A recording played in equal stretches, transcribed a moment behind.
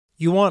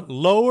You want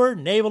lower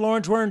navel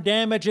orangeworm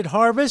damage at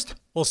harvest?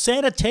 Well,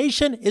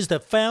 sanitation is the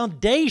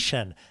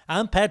foundation.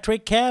 I'm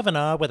Patrick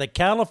Cavanaugh with a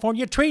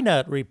California Tree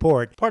Nut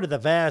Report, part of the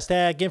Vast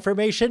Ag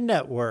Information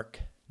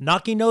Network.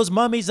 Knocking those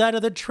mummies out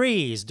of the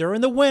trees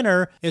during the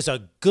winter is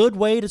a good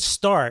way to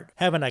start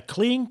having a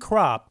clean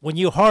crop when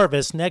you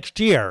harvest next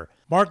year.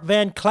 Mark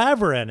Van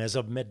Claveren is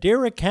a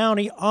Madera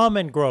County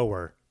almond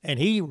grower, and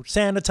he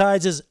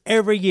sanitizes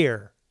every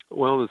year.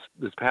 Well,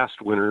 this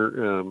past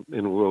winter,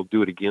 and we'll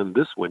do it again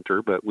this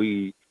winter, but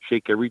we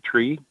shake every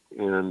tree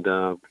and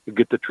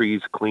get the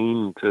trees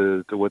clean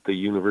to what the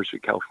University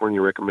of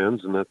California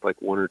recommends, and that's like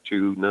 1 or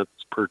 2 nuts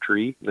per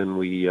tree. Then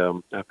we,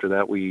 after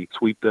that, we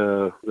sweep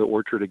the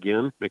orchard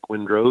again, make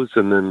windrows,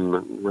 and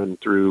then run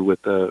through with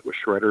a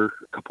shredder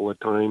a couple of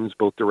times,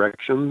 both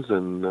directions,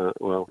 and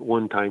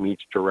one time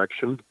each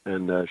direction,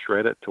 and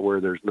shred it to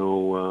where there's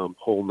no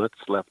whole nuts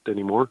left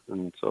anymore.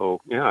 And so,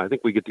 yeah, I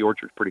think we get the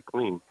orchard pretty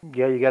clean.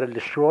 Yeah, you got to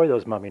destroy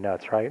those mummy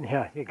nuts, right?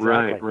 Yeah,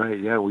 exactly. Right.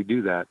 Yeah, we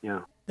do that.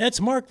 Yeah.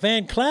 That's Mark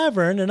Van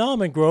Claveren, an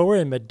almond grower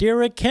in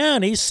Madera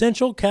County,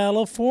 Central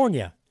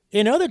California.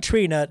 In other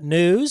tree nut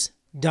news,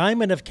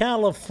 Diamond of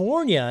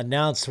California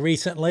announced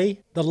recently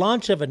the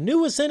launch of a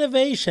newest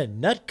innovation,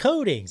 nut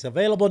coatings,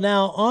 available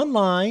now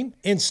online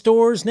in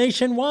stores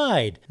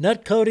nationwide.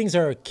 Nut coatings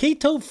are a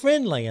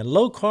keto-friendly and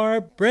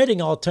low-carb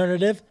breading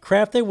alternative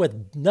crafted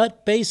with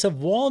nut base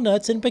of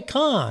walnuts and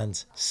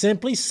pecans,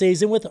 simply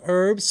seasoned with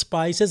herbs,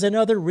 spices, and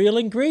other real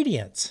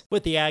ingredients.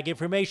 With the Ag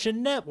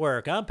Information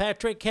Network, I'm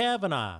Patrick Cavanaugh.